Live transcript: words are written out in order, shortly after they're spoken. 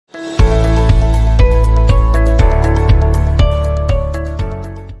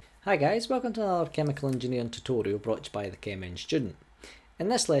Hi guys, welcome to another chemical engineering tutorial brought to you by the ChemEng student. In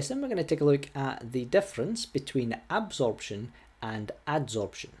this lesson we're going to take a look at the difference between absorption and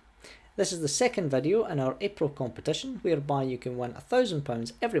adsorption. This is the second video in our April competition whereby you can win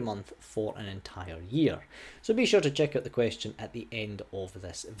 £1,000 every month for an entire year. So be sure to check out the question at the end of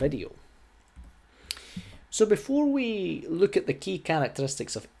this video. So before we look at the key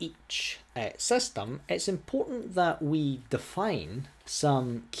characteristics of each system, it's important that we define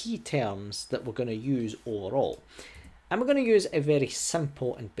some key terms that we're going to use overall. And we're going to use a very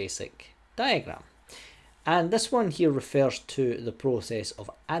simple and basic diagram. And this one here refers to the process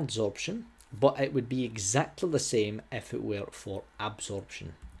of adsorption, but it would be exactly the same if it were for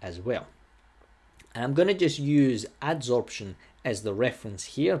absorption as well. And I'm going to just use adsorption as the reference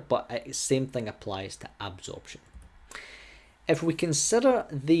here, but the same thing applies to absorption. If we consider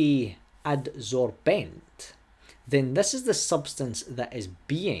the adsorbent, then this is the substance that is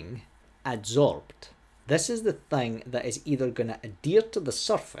being adsorbed. This is the thing that is either going to adhere to the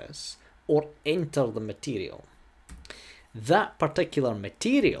surface or enter the material. That particular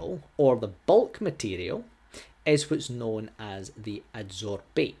material, or the bulk material, is what's known as the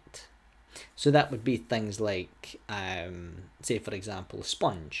adsorbate. So that would be things like, say for example, a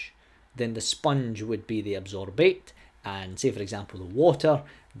sponge. Then the sponge would be the absorbate, and say for example the water,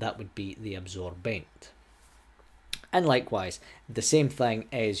 that would be the absorbent. And likewise, the same thing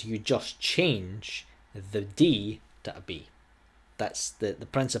is you just change the D to a B. That's the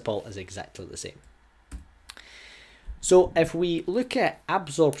principle is exactly the same. So if we look at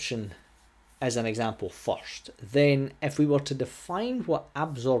absorption as an example first, then if we were to define what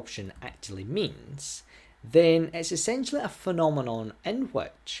absorption actually means, then it's essentially a phenomenon in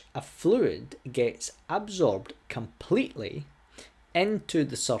which a fluid gets absorbed completely into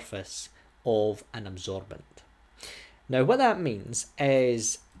the surface of an absorbent. Now what that means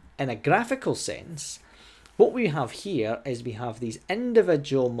is, in a graphical sense, what we have here is we have these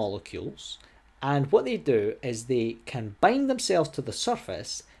individual molecules, and what they do is they can bind themselves to the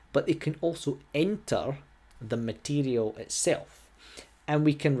surface, but they can also enter the material itself. And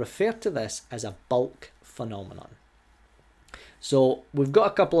we can refer to this as a bulk phenomenon. So we've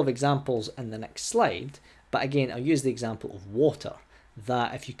got a couple of examples in the next slide, but again, I'll use the example of water.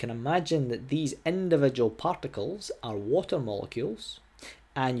 That if you can imagine that these individual particles are water molecules,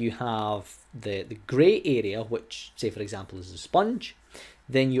 and you have the grey area, which say for example is a sponge,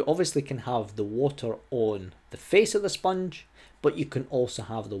 then you obviously can have the water on the face of the sponge, but you can also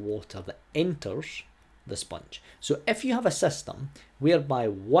have the water that enters the sponge. So if you have a system whereby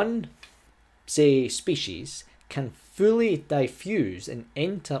one, say, species can fully diffuse and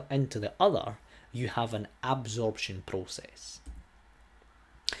enter into the other, you have an absorption process.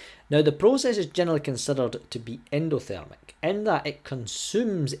 Now the process is generally considered to be endothermic in that it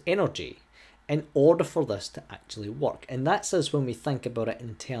consumes energy in order for this to actually work. And that's us when we think about it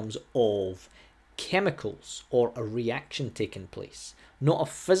in terms of chemicals or a reaction taking place, not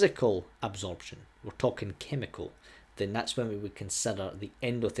a physical absorption. We're talking chemical. Then that's when we would consider the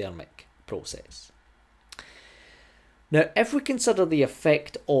endothermic process. Now if we consider the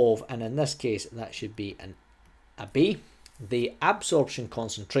effect of, and in this case that should be a B, the absorption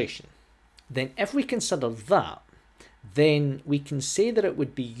concentration, then if we consider that, then we can say that it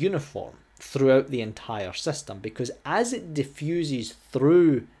would be uniform throughout the entire system, because as it diffuses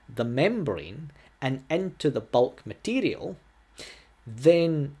through the membrane and into the bulk material,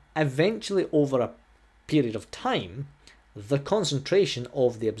 then eventually over a period of time, the concentration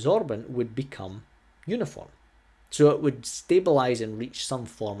of the absorbent would become uniform. So it would stabilize and reach some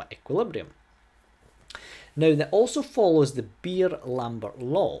form of equilibrium. Now that also follows the Beer-Lambert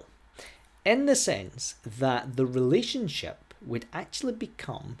law, in the sense that the relationship would actually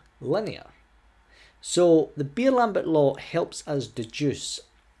become linear. So the Beer-Lambert law helps us deduce,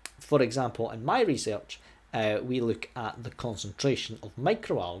 for example in my research, we look at the concentration of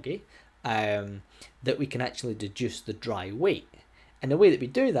microalgae, that we can actually deduce the dry weight. And the way that we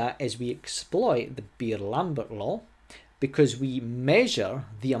do that is we exploit the Beer-Lambert law, because we measure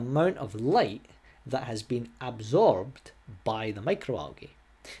the amount of light that has been absorbed by the microalgae,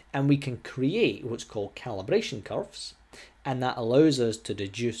 and we can create what's called calibration curves, and that allows us to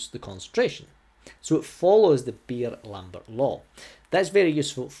deduce the concentration. So it follows the Beer-Lambert law. That's very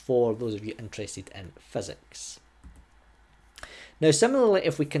useful for those of you interested in physics. Now similarly,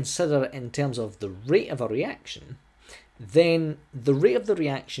 if we consider in terms of the rate of a reaction, then the rate of the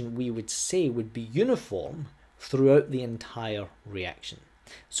reaction we would say would be uniform throughout the entire reaction.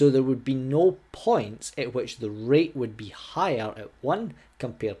 So there would be no points at which the rate would be higher at one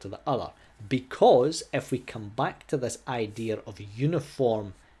compared to the other, because if we come back to this idea of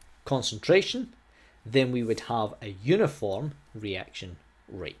uniform concentration, then we would have a uniform reaction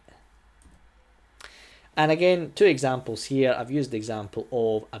rate. And again, two examples here. I've used the example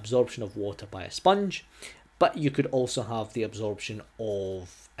of absorption of water by a sponge, but you could also have the absorption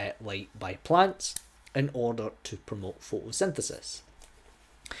of light by plants in order to promote photosynthesis.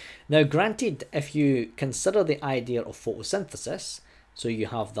 Now granted, if you consider the idea of photosynthesis, so you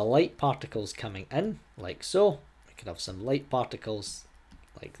have the light particles coming in, like so, you could have some light particles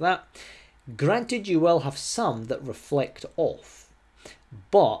like that. Granted, you will have some that reflect off,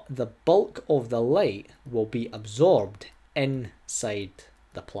 but the bulk of the light will be absorbed inside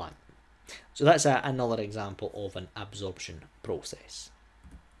the plant. So that's another example of an absorption process.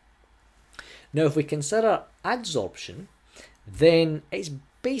 Now if we consider adsorption, then it's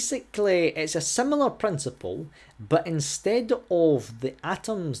a similar principle, but instead of the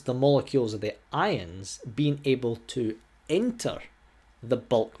atoms, the molecules, or the ions being able to enter the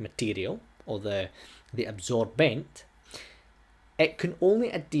bulk material or the absorbent, it can only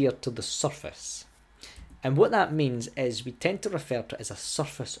adhere to the surface. And what that means is we tend to refer to it as a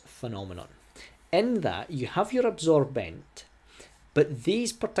surface phenomenon, in that you have your absorbent, but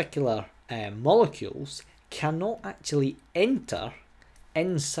these particular molecules cannot actually enter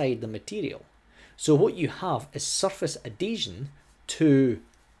inside the material. So what you have is surface adhesion to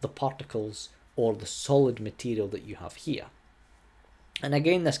the particles or the solid material that you have here. And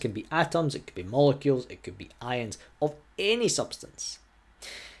again, this can be atoms, it could be molecules, it could be ions of any substance.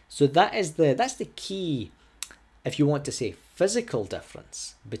 So that's the key, if you want to say, physical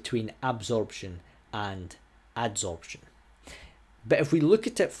difference between absorption and adsorption. But if we look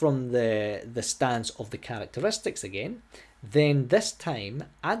at it from the stance of the characteristics again, then this time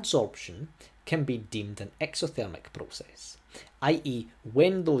adsorption can be deemed an exothermic process, i.e.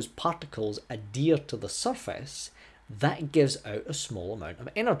 when those particles adhere to the surface, that gives out a small amount of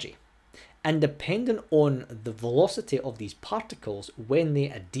energy. And depending on the velocity of these particles when they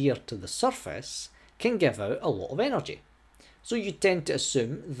adhere to the surface, can give out a lot of energy. So you tend to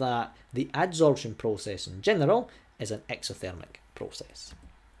assume that the adsorption process in general is an exothermic process.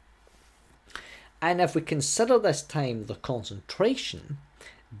 And if we consider this time the concentration,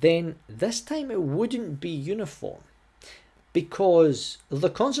 then this time it wouldn't be uniform, because the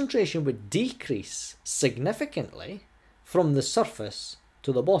concentration would decrease significantly from the surface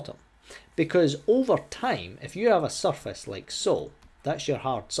to the bottom. Because over time, if you have a surface like so, that's your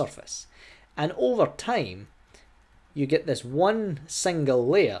hard surface, and over time you get this one single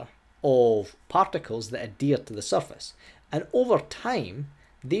layer of particles that adhere to the surface, and over time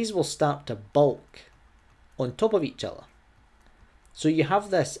these will start to bulk on top of each other. So you have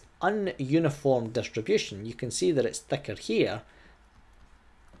this ununiform distribution. You can see that it's thicker here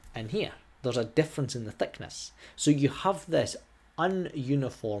and here. There's a difference in the thickness. So you have this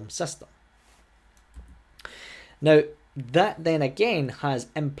ununiform system. Now that then again has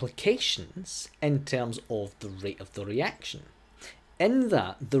implications in terms of the rate of the reaction, in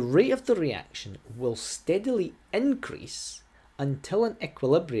that the rate of the reaction will steadily increase until an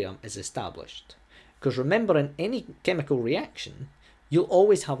equilibrium is established. Because remember, in any chemical reaction, you'll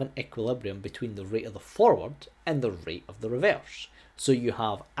always have an equilibrium between the rate of the forward and the rate of the reverse. So you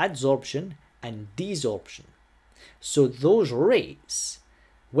have adsorption and desorption. So those rates,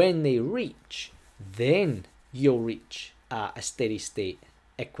 when they reach, then you'll reach a steady state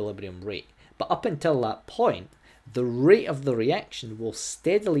equilibrium rate. But up until that point, the rate of the reaction will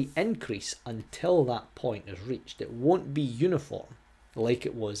steadily increase until that point is reached. It won't be uniform like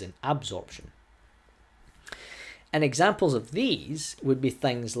it was in absorption. And examples of these would be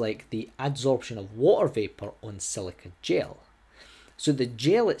things like the adsorption of water vapor on silica gel. So the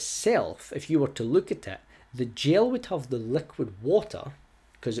gel itself, if you were to look at it, the gel would have the liquid water,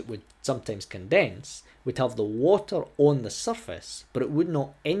 because it would sometimes condense, would have the water on the surface, but it would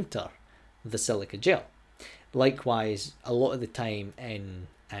not enter the silica gel. Likewise, a lot of the time in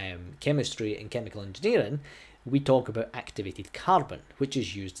chemistry and chemical engineering, we talk about activated carbon, which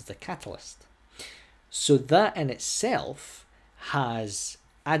is used as a catalyst. So that in itself has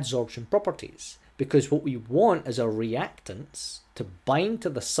adsorption properties, because what we want is our reactants to bind to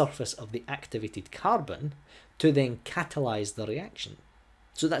the surface of the activated carbon to then catalyze the reaction.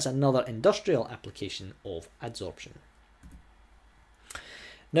 So that's another industrial application of adsorption.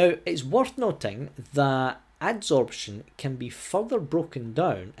 Now, it's worth noting that adsorption can be further broken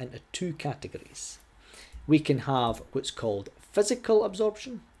down into two categories. We can have what's called physical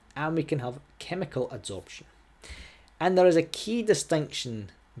absorption, and we can have chemical adsorption. And there is a key distinction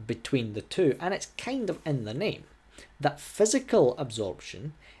between the two, and it's kind of in the name. That physical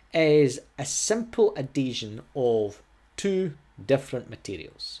absorption is a simple adhesion of two different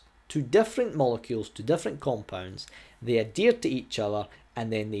materials. two different molecules, two different compounds, they adhere to each other,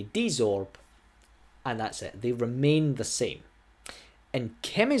 and then they desorb, and that's it. They remain the same. In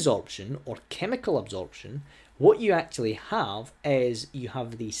chemisorption or chemical absorption, what you actually have is you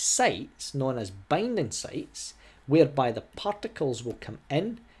have these sites known as binding sites, whereby the particles will come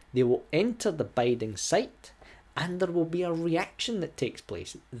in, they will enter the binding site, and there will be a reaction that takes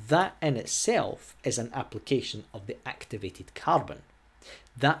place. That in itself is an application of the activated carbon.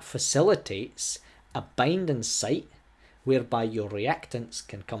 That facilitates a binding site whereby your reactants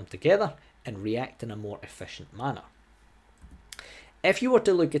can come together and react in a more efficient manner. If you were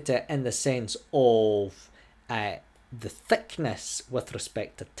to look at it in the sense of the thickness with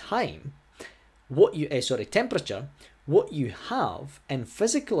respect to time, temperature, what you have in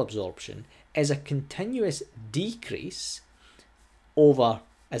physical absorption is a continuous decrease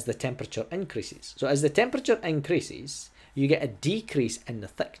as the temperature increases. So as the temperature increases, you get a decrease in the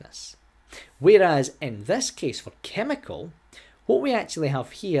thickness. Whereas in this case for chemical, what we actually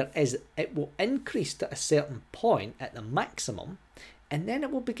have here is it will increase to a certain point at the maximum, and then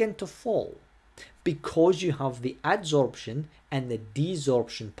it will begin to fall because you have the adsorption and the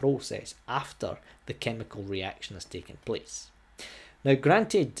desorption process after the chemical reaction has taken place. Now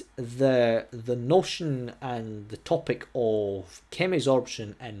granted, the notion and the topic of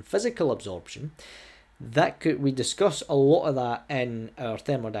chemisorption and physical absorption, we discuss a lot of that in our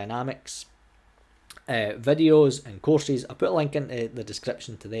thermodynamics videos and courses. I'll put a link in the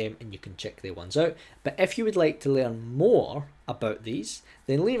description to them and you can check the ones out. But if you would like to learn more about these,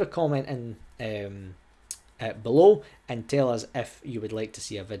 then leave a comment in below and tell us if you would like to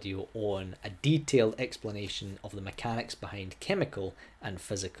see a video on a detailed explanation of the mechanics behind chemical and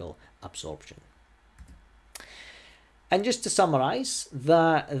physical absorption. And just to summarize,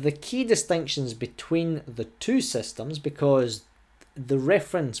 the key distinctions between the two systems, because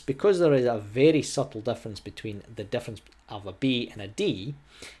there is a very subtle difference between the difference of a B and a D,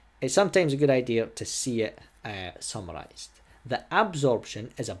 it's sometimes a good idea to see it summarized. The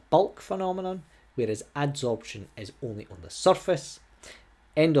absorption is a bulk phenomenon, whereas adsorption is only on the surface.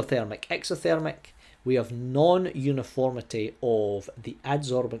 Endothermic, exothermic, we have non-uniformity of the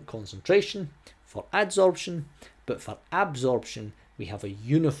adsorbent concentration for adsorption, but for absorption we have a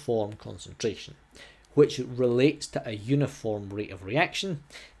uniform concentration, which relates to a uniform rate of reaction,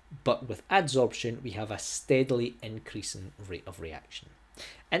 but with adsorption we have a steadily increasing rate of reaction.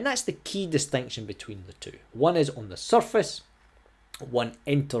 And that's the key distinction between the two. One is on the surface, one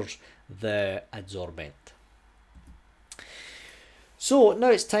enters the adsorbent. So now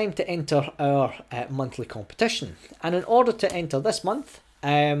it's time to enter our monthly competition. And in order to enter this month,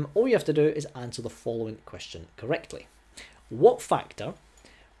 all you have to do is answer the following question correctly. What factor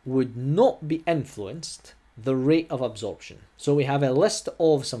would not be influenced the rate of absorption? So we have a list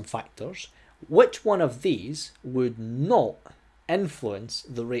of some factors. Which one of these would not influence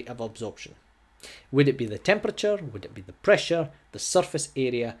the rate of absorption? Would it be the temperature? Would it be the pressure, the surface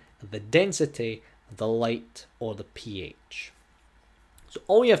area, the density, the light, or the pH? So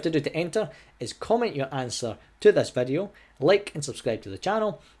all you have to do to enter is comment your answer to this video, like and subscribe to the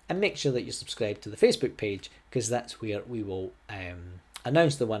channel, and make sure that you subscribe to the Facebook page, because that's where we will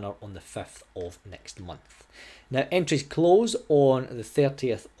announce the winner on the 5th of next month. Now entries close on the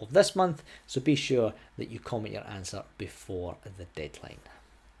 30th of this month, so be sure that you comment your answer before the deadline.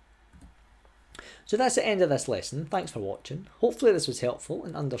 So that's the end of this lesson. Thanks for watching. Hopefully this was helpful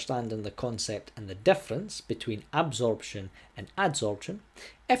in understanding the concept and the difference between absorption and adsorption.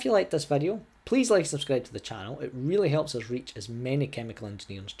 If you liked this video, please like and subscribe to the channel. It really helps us reach as many chemical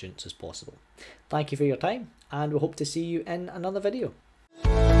engineering students as possible. Thank you for your time, and we hope to see you in another video.